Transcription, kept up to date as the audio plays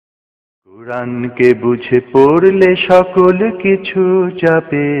কোরআনকে বুঝে পড়লে সকল কিছু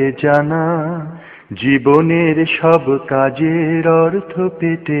যাবে জানা, জীবনের সব কাজের অর্থ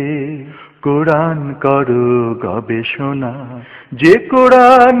পেতে কোরআন করো গবেষণা। যে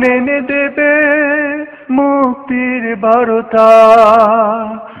কোরআন এনে দেবে মুক্তির বারতা,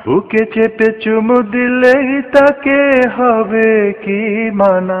 বুকে চেপে চুমু দিলেই তাকে হবে কি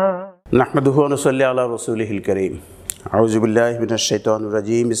মানা। নাহমাদুহু ওয়া নুসাল্লি আলা রাসূলিহিল কারীম। আউযু বিল্লাহি মিনাশ শাইতানির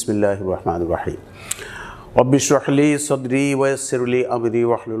রাজীম। বিসমিল্লাহির রাহমানির রাহিম। রব্বি ইশরাহ লি সাদরি ওয়া ইয়াসসির লি আমরি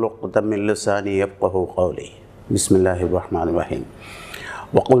ওয়াহলুল উকদাতাম মিন লিসানি ইয়াফকাহু কওলি। বিসমিল্লাহির রাহমানির রাহিম।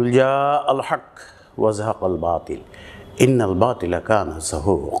 ওয়া কুল জাআল হক ওয়া যাহাকাল বাতিল ইন্নাল বাতিলা কানা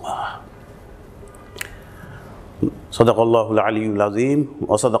যাহুকা। সাদাকাল্লাহুল আলিয়্যুল আযীম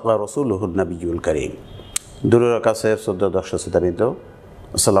ওয়া সাদাকা রাসূলুহুন নাবিয়্যুল কারীম। দূরের কাছের শ্রদ্ধেয় দর্শক শ্রোতাবৃন্দ,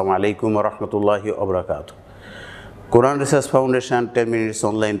 আসসালামু আলাইকুম ওয়া রাহমাতুল্লাহি ওয়া বারাকাতুহু। কোরআন research foundation 10 minutes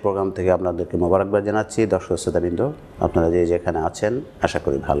online programme থেকে আপনাদেরকে মোবারকবাদ জানাচ্ছি। দর্শক শ্রোতাবৃন্দ, আপনারা যেখানে আছেন আশা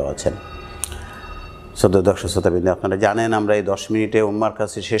করি ভালো আছেন। শ্রদ্ধেয় দর্শক শ্রোতাবৃন্দ, আপনারা জানেন আমরা এই 10 মিনিটে উম্মার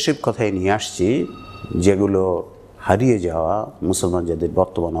কাছে সেসব কথাই নিয়ে আসছি যেগুলো হারিয়ে যাওয়া মুসলমান জাতির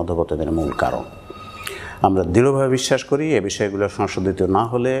বর্তমান অধঃপতনের মূল কারণ। আমরা দৃঢ়ভাবে বিশ্বাস করি এই বিষয়গুলো সংশোধিত না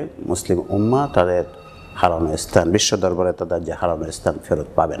হলে মুসলিম উম্মাহ তাদের হারানো স্থান, বিশ্ব দরবারে তাদের যে হারানো স্থান ফেরত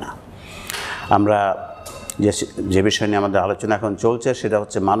পাবে না। আমরা যে বিষয় নিয়ে আমাদের আলোচনা এখন চলছে সেটা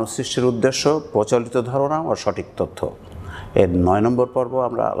হচ্ছে মানব সৃষ্টির উদ্দেশ্য, প্রচলিত ধারণা ও সঠিক তথ্য। এর 9 নম্বর পর্ব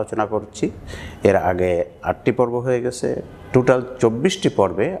আমরা আলোচনা করছি। এর আগে 8টি পর্ব হয়ে গেছে, টোটাল 24টি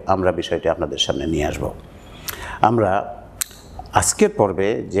পর্বে আমরা বিষয়টি আপনাদের সামনে নিয়ে আসব। আমরা আজকের পর্বে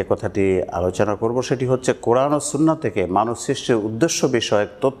যে কথাটি আলোচনা করব সেটি হচ্ছে কোরআন ও সুন্নাহ থেকে মানব সৃষ্টির উদ্দেশ্য বিষয়ক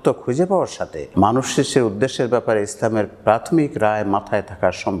তথ্য খুঁজে পাওয়ার সাথে মানব সৃষ্টির উদ্দেশ্যের ব্যাপারে ইসলামের প্রাথমিক রায় মাথায়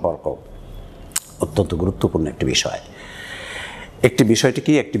থাকার সম্পর্ক। অত্যন্ত গুরুত্বপূর্ণ একটি বিষয়। একটি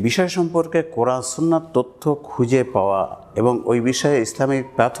বিষয় সম্পর্কে কোরআন সুন্নাহর তথ্য খুঁজে পাওয়া এবং ওই বিষয়ে ইসলামিক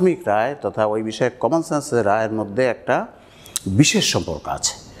প্রাথমিক রায় তথা ওই বিষয়ে কমন সেন্সের রায়ের মধ্যে একটা বিশেষ সম্পর্ক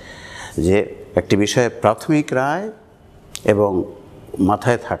আছে। যে একটি বিষয়ে প্রাথমিক রায় এবং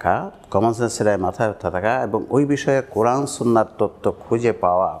মাথায় থাকা, কমন সেন্সের রায় মাথায় থাকা এবং ওই বিষয়ে কোরআন সুন্নাহর তথ্য খুঁজে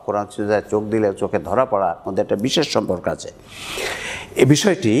পাওয়া, কোরআন সুন্নাহয় চোখ দিলে চোখে ধরা পড়ার মধ্যে একটা বিশেষ সম্পর্ক আছে। এই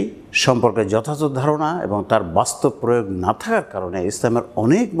বিষয়টি সম্পর্কে যথাযথ ধারণা এবং তার বাস্তব প্রয়োগ না থাকার কারণে ইসলামের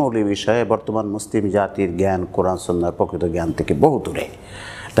অনেক মৌলিক বিষয়ে বর্তমান মুসলিম জাতির জ্ঞান কোরআন সুন্নাহর প্রকৃত জ্ঞান থেকে বহু দূরে।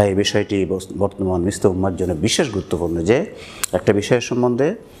 তাই এই বিষয়টি বর্তমান মুসলিম উম্মাহর জন্য বিশেষ গুরুত্বপূর্ণ যে একটা বিষয়ের সম্বন্ধে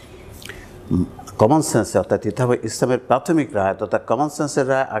কমন সেন্সে অর্থাৎ ইসলামের প্রাথমিক রায় তথা কমন সেন্সের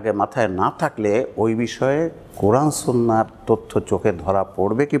রায় আগে মাথায় না থাকলে ওই বিষয়ে কোরআন সুন্নাহর তথ্য চোখে ধরা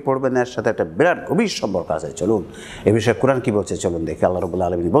পড়বে কি পড়বে না এর সাথে একটা বিরাট গভীর সম্পর্ক আছে। চলুন এ বিষয়ে কোরআন কী বলছে চলুন দেখি। আল্লাহ রাব্বুল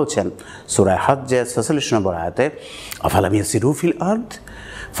আলামিন বলছেন সূরা হজ্জ ৪৬ নম্বর আয়াতে, আফালাম ইয়াসিরু ফিল আরদ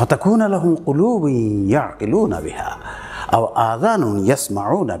ফাতাকুনা লাহুম কুলুবুন ইয়াকিলুনা বিহা আও আযানুন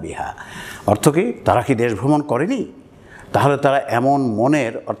ইয়াসমাউনা বিহা। অর্থ কি, তারা কি দেশ ভ্রমণ করেনি? তাহলে তারা এমন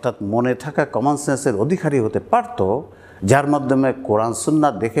মনের অর্থাৎ মনে থাকা কমন সেন্সের অধিকারী হতে পারত যার মাধ্যমে কোরআন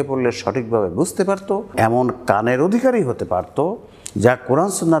সুন্নাহ দেখে পড়লে সঠিকভাবে বুঝতে পারত, এমন কানের অধিকারী হতে পারত যা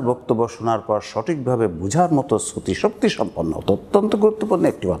কোরআন সুন্নাহর বক্তব্য শোনার পর সঠিকভাবে বোঝার মতো শ্রুতিশক্তি সম্পন্ন হতো। অত্যন্ত গুরুত্বপূর্ণ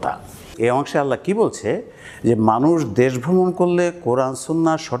একটি কথা। এই অংশে আল্লাহ কি বলছে যে মানুষ দেশ ভ্রমণ করলে কোরআন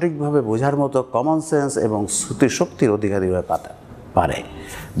সুন্নাহ সঠিকভাবে বোঝার মতো কমন সেন্স এবং শ্রুতিশক্তির অধিকারী হয়ে পারে।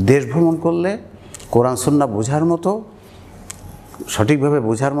 দেশ ভ্রমণ করলে কোরআন সুন্নাহ বোঝার মতো, সঠিকভাবে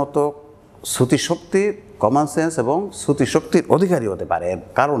বোঝার মতো শ্রুতিশক্তি, কমন সেন্স এবং শ্রুতিশক্তির অধিকারী হতে পারে। এর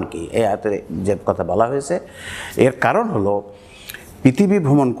কারণ কি? এই আয়াতে যে কথা বলা হয়েছে এর কারণ হলো পৃথিবী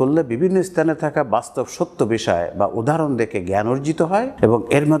ভ্রমণ করলে বিভিন্ন স্থানে থাকা বাস্তব সত্য বিষয় বা উদাহরণ দেখে জ্ঞান অর্জিত হয় এবং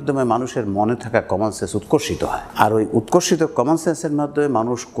এর মাধ্যমে মানুষের মনে থাকা কমন সেন্স উৎকর্ষিত হয়। আর ওই উৎকর্ষিত কমন সেন্সের মাধ্যমে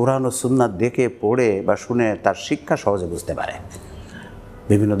মানুষ কোরআন ও সুন্নাহ দেখে পড়ে বা শুনে তার শিক্ষা সহজে বুঝতে পারে।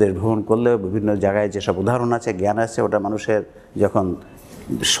 বিভিন্ন দেশ ভ্রমণ করলেও বিভিন্ন জায়গায় যেসব উদাহরণ আছে, জ্ঞান আছে, ওটা মানুষের যখন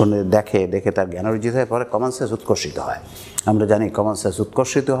শুনে দেখে তার জ্ঞান অর্জিত হয় পরে কমন সেন্স উৎকর্ষিত হয়। আমরা জানি কমন সেন্স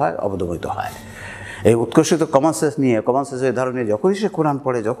উৎকর্ষিত হয়, অবদমিত হয়। এই উৎকর্ষিত কমন সেন্স নিয়ে, কমন সেন্সের ধারণে যখনই সে কোরআন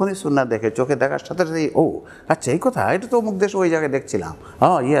পড়ে, যখনই সুন্নাহ দেখে, চোখে দেখার সাথে সাথে ও আচ্ছা এই কথা, এটা তো অমুক দেশে ওই জায়গায় দেখছিলাম,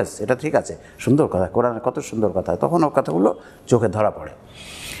 ইয়েস এটা ঠিক আছে, সুন্দর কথা, কোরআনের কত সুন্দর কথা, তখন ও কথাগুলো চোখে ধরা পড়ে।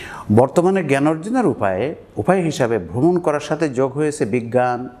 বর্তমানে জ্ঞান অর্জনের উপায় হিসাবে ভ্রমণ করার সাথে যোগ হয়েছে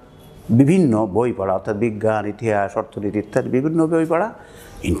বিজ্ঞান, বিভিন্ন বই পড়া অর্থাৎ বিজ্ঞান, ইতিহাস, অর্থনীতি ইত্যাদি বিভিন্ন বই পড়া,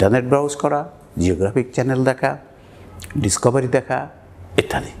 ইন্টারনেট ব্রাউজ করা, জিওগ্রাফিক চ্যানেল দেখা, ডিসকভারি দেখা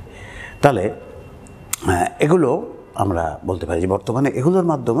ইত্যাদি। তাহলে এগুলো আমরা বলতে পারি যে বর্তমানে এগুলোর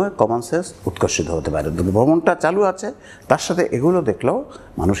মাধ্যমে কমন সেন্স উৎকর্ষিত হতে পারে। ভ্রমণটা চালু আছে, তার সাথে এগুলো দেখলেও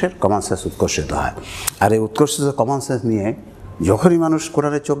মানুষের কমন সেন্স উৎকর্ষিত হয়। আর এই উৎকর্ষিত কমন সেন্স নিয়ে যখনই মানুষ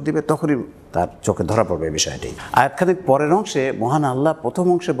কোরআনে চোখ দিবে তখনই তার চোখে ধরা পড়বে বিষয়টি। আয়াতখানিক পরের অংশে মহান আল্লাহ প্রথম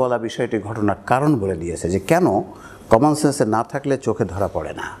অংশে বলা বিষয়টি ঘটনার কারণ বলে দিয়েছে, যে কেন কমন সেন্সে না থাকলে চোখে ধরা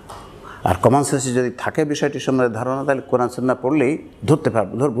পড়ে না। আর কমন সেন্সে যদি থাকে বিষয়টির সম্বন্ধে ধারণা, তাহলে কোরআন সুন্নাহ পড়লেই ধরতে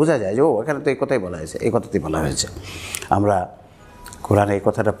পারবো, বোঝা যায় যে ও এখানে তো এই কথাই বলা হয়েছে, এই কথাতেই বলা হয়েছে। আমরা কোরআনে এই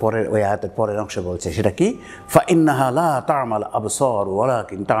কথাটা পরের ওই আয়াতের পরের অংশে বলছে, সেটা কি? ফাইন্নাহা লা তা'মাল আবসার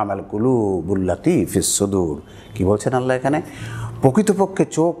ওয়ালাকিন তা'মাল কুলুবুল্লাতী ফিস সুদূর। কি বলছেন আল্লাহ এখানে? প্রকৃতপক্ষে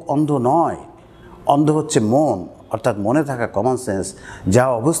চোখ অন্ধ নয়, অন্ধ হচ্ছে মন, অর্থাৎ মনে থাকা কমন সেন্স, যা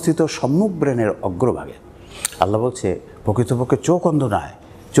অবস্থিত সম্মুখ ব্রেনের অগ্রভাগে। আল্লাহ বলছে প্রকৃতপক্ষে চোখ অন্ধ নয়,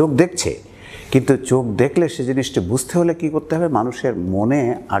 চোখ দেখছে, কিন্তু চোখ দেখলে সে জিনিসটা বুঝতে হলে কী করতে হবে? মানুষের মনে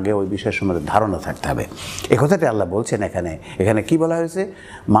আগে ওই বিষয়ের সম্বন্ধে ধারণা থাকতে হবে। এ কথাটি আল্লাহ বলছেন এখানে। এখানে কি বলা হয়েছে?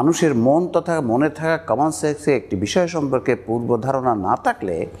 মানুষের মন তথা মনে থাকা কমন সেন্সে একটি বিষয় সম্পর্কে পূর্ব ধারণা না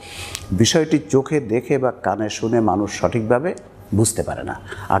থাকলে বিষয়টি চোখে দেখে বা কানে শুনে মানুষ সঠিকভাবে বুঝতে পারে না।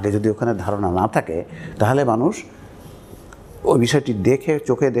 আগে যদি ওখানে ধারণা না থাকে তাহলে মানুষ ওই বিষয়টি দেখে,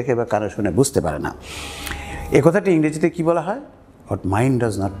 চোখে দেখে বা কানে শুনে বুঝতে পারে না। এ কথাটি ইংরেজিতে কি বলা হয়? What mind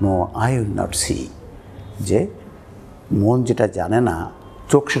does not know, I will not see. যে মন যেটা জানে না,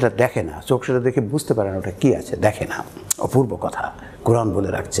 চোখ সেটা দেখে না, চোখ সেটা দেখে বুঝতে পারে না ওটা কী আছে, দেখে না। অপূর্ব কথা কোরআন বলে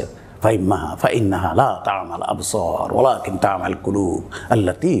রাখছে, ফাইন্নাহা লা তা'মাল আবসার ওয়ালাকিন তা'মাল কুলুব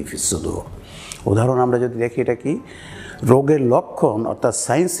আল্লাতী ফিস সুদূর। উদাহরণ আমরা যদি দেখি, এটা কি? রোগের লক্ষণ অর্থাৎ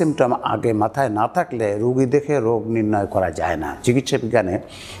সাইন সিমটম আগে মাথায় না থাকলে রোগী দেখে রোগ নির্ণয় করা যায় না। চিকিৎসা বিজ্ঞানে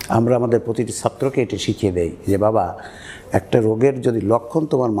আমরা আমাদের প্রতিটি ছাত্রকে এটি শিখিয়ে দেই যে বাবা, একটা রোগের যদি লক্ষণ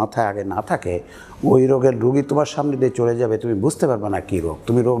তোমার মাথায় আগে না থাকে, ওই রোগের রোগী তোমার সামনে দিয়ে চলে যাবে, তুমি বুঝতে পারবে না কী রোগ,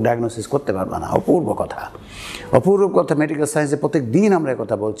 তুমি রোগ ডায়াগনোসিস করতে পারবে না। অপূর্ব কথা, অপূর্ব কথা। মেডিকেল সায়েন্সে প্রত্যেক দিন আমরা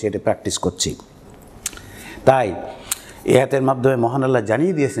কথা বলছি, এটা প্র্যাকটিস করছি। তাই এই আয়াতের মাধ্যমে মহান আল্লাহ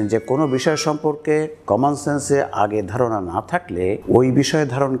জানিয়ে দিয়েছেন যে কোনো বিষয় সম্পর্কে কমন সেন্সে আগে ধারণা না থাকলে ওই বিষয়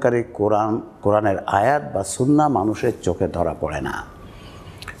ধারণকারী কোরআনের আয়াত বা সুন্নাহ মানুষের চোখে ধরা পড়ে না।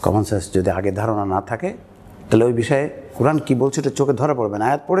 কমন সেন্স যদি আগে ধারণা না থাকে তাহলে ওই বিষয়ে কোরআন কী বলছে এটা চোখে ধরা পড়বে না।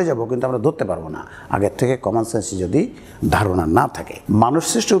 আয়াত পড়ে যাবো কিন্তু আমরা ধরতে পারবো না, আগের থেকে কমন সেন্সে যদি ধারণা না থাকে। মানুষ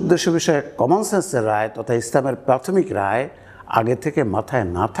সৃষ্ট উদ্দেশ্য বিষয়ে কমন সেন্সের রায় তথা ইসলামের প্রাথমিক রায় আগে থেকে মাথায়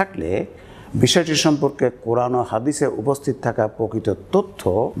না থাকলে বিষয়টি সম্পর্কে কোরআন ও হাদিসে উপস্থিত থাকা প্রকৃত তথ্য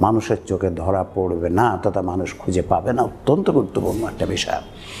মানুষের চোখে ধরা পড়বে না তথা মানুষ খুঁজে পাবে না। অত্যন্ত গুরুত্বপূর্ণ একটা বিষয়।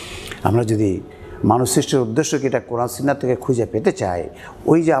 আমরা যদি মানুষ সৃষ্টির উদ্দেশ্যকে এটা কোরআন সুন্নাহ থেকে খুঁজে পেতে চাই,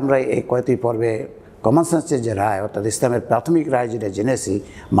 ওই যে আমরা এই কয়েকটি পর্বে কমন সেন্সের যে রায় অর্থাৎ ইসলামের প্রাথমিক রায় যেটা জেনেছি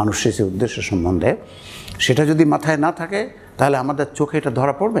মানুষ সৃষ্টির উদ্দেশ্য সম্বন্ধে, সেটা যদি মাথায় না থাকে তাহলে আমাদের চোখে এটা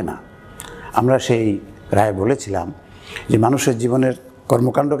ধরা পড়বে না। আমরা সেই রায় বলেছিলাম যে মানুষের জীবনের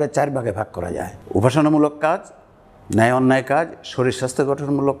কর্মকাণ্ডকে 4 ভাগে ভাগ করা যায়: উপাসনামূলক কাজ, ন্যায় অন্যায় কাজ, শরীর স্বাস্থ্য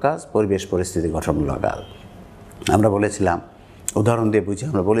গঠনমূলক কাজ, পরিবেশ পরিস্থিতি গঠনমূলক কাজ। আমরা বলেছিলাম, উদাহরণ দিয়ে বুঝি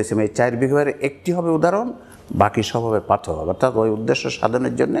আমরা বলেছিলাম এই 4 বিভাগের একটি হবে উদাহরণ, বাকি সব হবে পাথর, অর্থাৎ ওই উদ্দেশ্য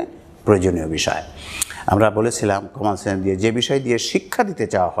সাধনের জন্য প্রয়োজনীয় বিষয়। আমরা বলেছিলাম কমন সেন্স দিয়ে যে বিষয় দিয়ে শিক্ষা দিতে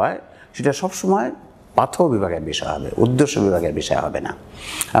চাওয়া হয় সেটা সবসময় পাথর বিভাগের বিষয় হবে, উদ্দেশ্য বিভাগের বিষয় হবে না।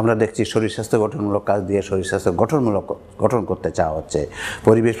 আমরা দেখছি শরীর স্বাস্থ্য গঠনমূলক কাজ দিয়ে শরীর স্বাস্থ্য গঠন করতে চাওয়া হচ্ছে,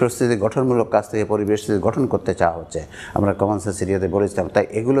 পরিবেশ পরিস্থিতি গঠনমূলক কাজ থেকে পরিবেশ গঠন করতে চাওয়া হচ্ছে। আমরা কমন সেন্স এরিয়াতে বলেছিলাম তাই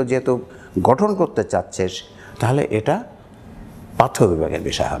এগুলো যেহেতু গঠন করতে চাচ্ছে তাহলে এটা পাথর বিভাগের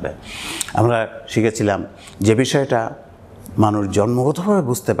বিষয় হবে। আমরা শিখেছিলাম যে বিষয়টা মানুষ জন্মগতভাবে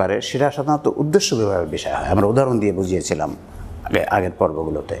বুঝতে পারে সেটা সাধারণত উদ্দেশ্য বিভাগের বিষয় হয়। আমরা উদাহরণ দিয়ে বুঝিয়েছিলাম আগের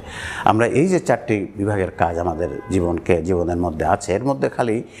পর্বগুলোতে। আমরা এই যে 4টি বিভাগের কাজ আমাদের জীবনের মধ্যে আছে, এর মধ্যে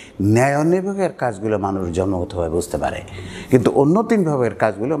খালি ন্যায় অন্যায় বিভাগের কাজগুলো মানুষ জন্মগতভাবে বুঝতে পারে, কিন্তু অন্য 3 বিভাগের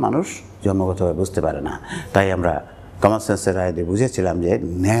কাজগুলো মানুষ জন্মগতভাবে বুঝতে পারে না। তাই আমরা কমন সেন্সের রায় দিয়ে বুঝেছিলাম যে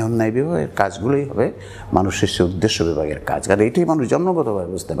ন্যায় অন্যায় বিভাগের কাজগুলোই হবে মানুষের সে উদ্দেশ্য বিভাগের কাজ, কারণ এটাই মানুষ জন্মগতভাবে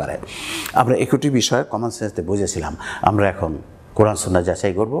বুঝতে পারে। আমরা 21টি বিষয় কমন সেন্সে বুঝেছিলাম। আমরা এখন কোরআন সুন্নাহ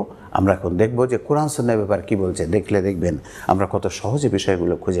যাচাই করব। আমরা এখন দেখব যে কোরআন সুন্নাহর ব্যাপারে কী বলছে। দেখলে দেখবেন আমরা কত সহজে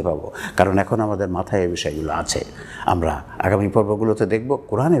বিষয়গুলো খুঁজে পাবো, কারণ এখন আমাদের মাথায় এই বিষয়গুলো আছে। আমরা আগামী পর্বগুলোতে দেখব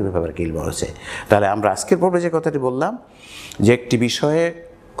কোরআনের ব্যাপারে কী বলছে। তাহলে আমরা আজকের পর্বে যে কথাটি বললাম যে একটি বিষয়ে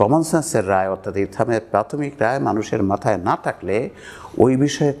কমন সেন্সের রায় অর্থাৎ ইসলামের প্রাথমিক রায় মানুষের মাথায় না থাকলে ওই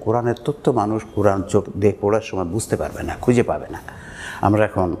বিষয়ে কোরআনের তথ্য মানুষ কোরআন চোখ দিয়ে পড়ার সময় বুঝতে পারবে না, খুঁজে পাবে না। আমরা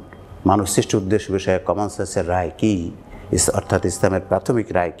এখন মানুষ সৃষ্টির উদ্দেশ্য বিষয়ে কমন সেন্সের রায় কী অর্থাৎ ইসলামের প্রাথমিক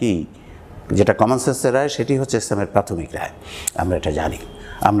রায় কী, যেটা কমন সেন্সের রায় সেটি হচ্ছে ইসলামের প্রাথমিক রায়, আমরা এটা জানি।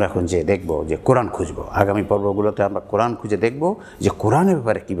 আমরা এখন যে দেখব যে কোরআন খুঁজব, আগামী পর্বগুলোতে আমরা কোরআন খুঁজে দেখব যে কোরআনের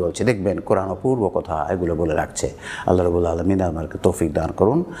ব্যাপারে কী বলছে। দেখবেন কোরআন অপূর্ব কথা এগুলো বলে রাখছে। আল্লাহ রাব্বুল আলামিন আমাদেরকে তৌফিক দান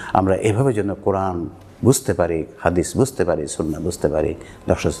করুন, আমরা এভাবে যেন কোরআন বুঝতে পারি, হাদিস বুঝতে পারি, সুন্নাহ বুঝতে পারি।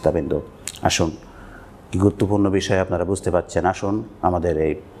 দর্শক শ্রোতাবৃন্দ, আসুন কি গুরুত্বপূর্ণ বিষয় আপনারা বুঝতে পারছেন। আসুন আমাদের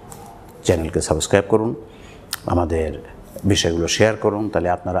এই চ্যানেলকে সাবস্ক্রাইব করুন, আমাদের বিষয়গুলো শেয়ার করুন, তাহলে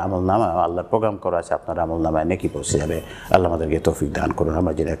আপনার আমলনামা, আল্লাহর প্রোগ্রাম করা আছে, আপনার আমলনামায় নেকি পৌঁছে যাবে। আল্লাহ আমাদেরকে তৌফিক দান করুন,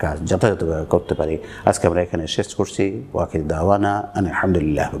 আমরা যেটা কাজ যথাযথভাবে করতে পারি। আজকে আমরা এখানে শেষ করছি। ওয়াখির দাওয়ানা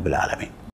আলহামদুলিল্লাহ রাব্বিল আলামিন।